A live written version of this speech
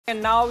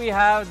And now we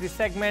have the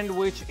segment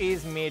which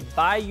is made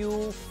by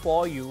you,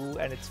 for you,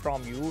 and it's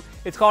from you.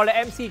 It's called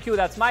MCQ,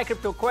 that's My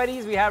Crypto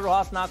Queries. We have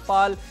Rohas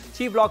Nagpal,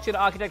 Chief Blockchain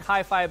Architect,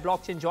 Hi-Fi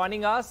Blockchain,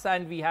 joining us,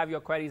 and we have your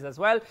queries as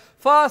well.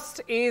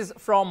 First is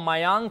from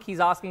Mayank. He's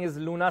asking, is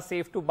Luna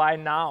safe to buy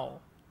now?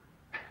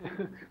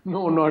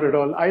 No, not at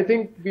all. I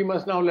think we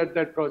must now let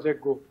that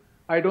project go.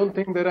 I don't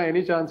think there are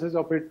any chances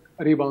of it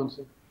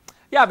rebouncing.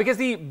 Yeah, because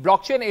the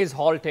blockchain is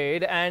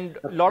halted and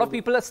a lot of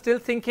people are still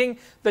thinking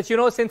that,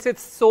 since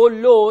it's so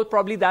low,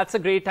 probably that's a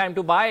great time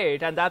to buy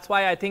it. And that's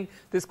why I think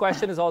this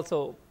question is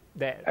also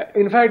there.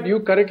 In fact, you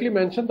correctly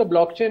mentioned the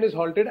blockchain is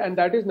halted, and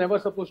that is never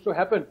supposed to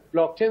happen.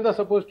 Blockchains are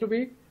supposed to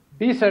be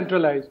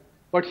decentralized.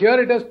 But here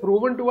it has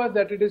proven to us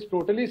that it is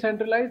totally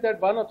centralized,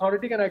 that one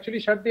authority can actually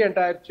shut the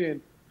entire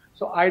chain.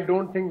 So I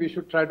don't think we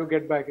should try to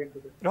get back into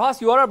this. Rohas,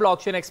 you are a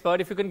blockchain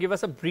expert. If you can give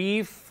us a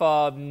brief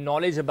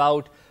knowledge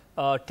about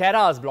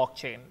Terra's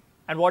blockchain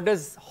and what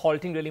does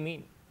halting really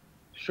mean?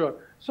 Sure.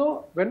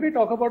 So when we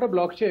talk about a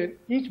blockchain,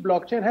 each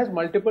blockchain has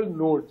multiple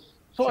nodes.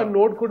 So a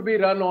node could be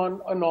run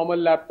on a normal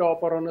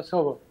laptop or on a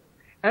server.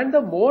 And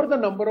the more the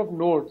number of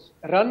nodes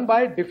run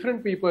by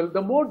different people,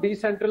 the more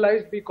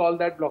decentralized we call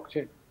that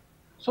blockchain.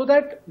 So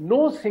that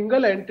no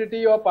single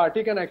entity or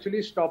party can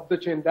actually stop the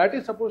chain. That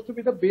is supposed to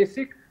be the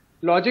basic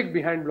logic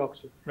behind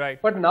blockchain.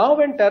 Right. But now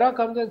when Terra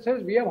comes and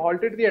says we have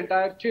halted the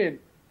entire chain,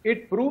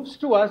 it proves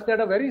to us that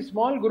a very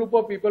small group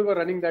of people were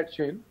running that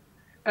chain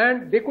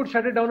and they could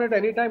shut it down at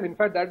any time. In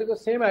fact, that is the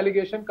same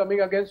allegation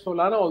coming against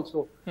Solana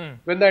also.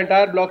 When the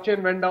entire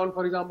blockchain went down,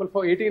 for example,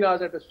 for 18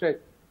 hours at a stretch,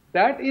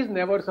 that is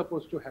never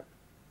supposed to happen.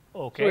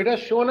 Okay. So it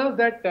has shown us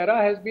that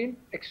Terra has been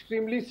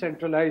extremely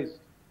centralized,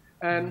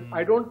 and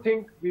I don't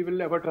think we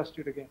will ever trust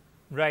it again.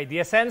 Right. The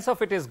essence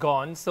of it is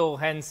gone, so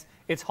hence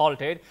it's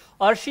halted.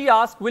 Arshi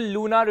asked, will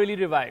Luna really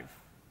revive?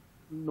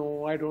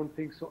 No, I don't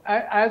think so.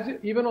 As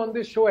even on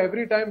this show,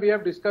 every time we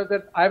have discussed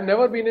that I've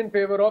never been in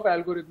favor of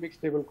algorithmic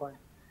stablecoin.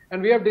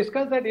 And we have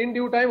discussed that in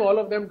due time, all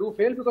of them do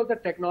fail because the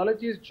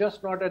technology is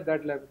just not at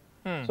that level.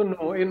 So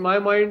no, in my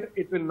mind,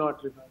 it will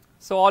not revive.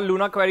 So all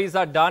Luna queries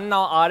are done.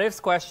 Now,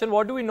 Arif's question,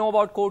 what do we know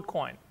about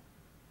Codecoin?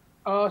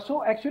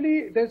 So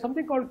actually, there's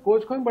something called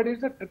Codecoin, but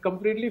it's a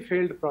completely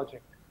failed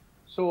project.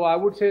 So I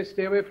would say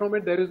stay away from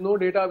it. There is no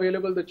data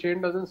available. The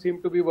chain doesn't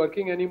seem to be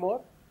working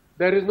anymore.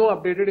 There is no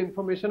updated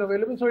information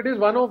available. So it is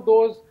one of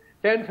those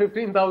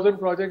 10-15,000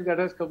 projects that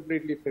has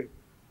completely failed.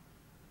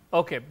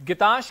 Okay.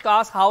 Gitansh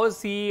asks, how is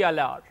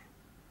CELR?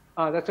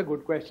 That's a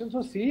good question.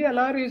 So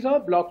CELR is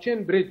a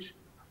blockchain bridge.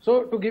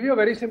 So to give you a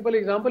very simple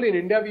example, in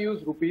India we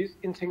use rupees.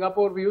 In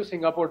Singapore we use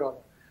Singapore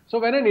dollar. So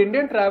when an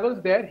Indian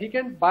travels there, he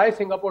can buy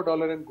Singapore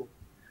dollar and go.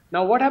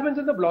 Now what happens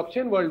in the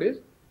blockchain world is,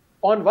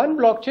 on one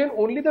blockchain,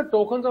 only the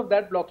tokens of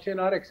that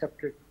blockchain are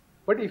accepted.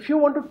 But if you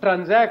want to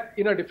transact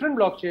in a different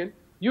blockchain,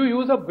 you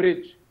use a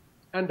bridge,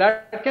 and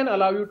that can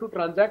allow you to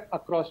transact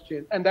across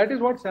chain. And that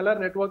is what Stellar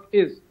Network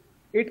is.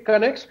 It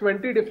connects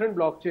 20 different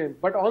blockchains.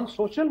 But on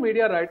social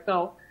media right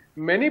now,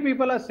 many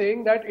people are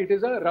saying that it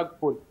is a rug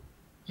pull.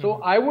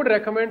 So I would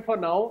recommend for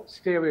now,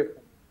 stay away from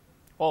it.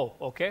 Oh,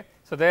 okay.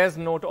 So there's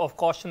note of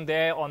caution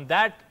there on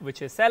that,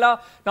 which is Stellar.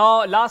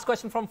 Now, last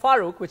question from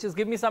Farooq, which is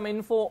give me some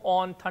info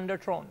on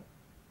Thundertron.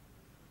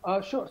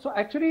 Sure. So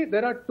actually,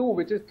 there are two,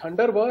 which is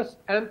Thunderverse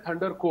and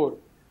Thunder Core.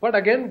 But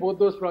again, both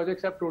those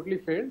projects have totally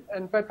failed.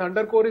 In fact,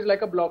 Thunder Core is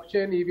like a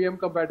blockchain, EVM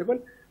compatible.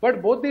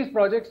 But both these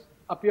projects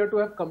appear to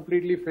have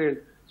completely failed.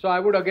 So I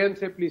would again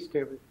say, please stay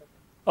with them.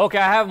 Okay,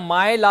 I have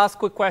my last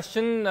quick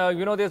question.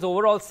 There's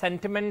overall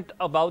sentiment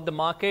about the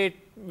market,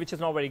 which is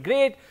not very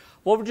great.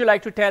 What would you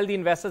like to tell the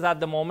investors at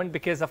the moment?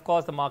 Because, of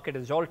course, the market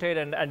is jolted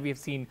and we've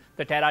seen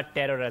the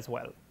terror as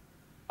well.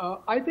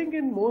 I think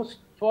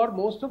for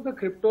most of the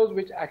cryptos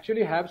which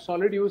actually have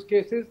solid use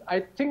cases, I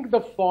think the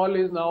fall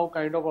is now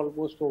kind of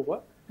almost over.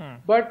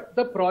 But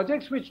the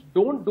projects which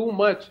don't do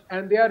much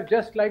and they are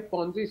just like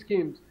Ponzi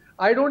schemes,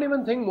 I don't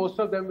even think most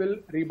of them will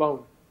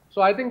rebound.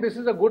 So I think this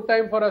is a good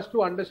time for us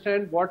to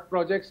understand what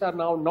projects are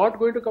now not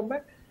going to come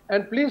back.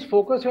 And please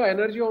focus your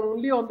energy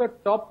only on the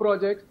top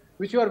projects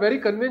which you are very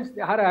convinced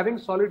are having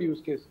solid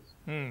use cases.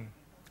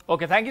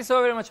 Okay, thank you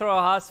so very much,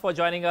 Rohas, for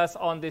joining us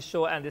on this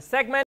show and this segment.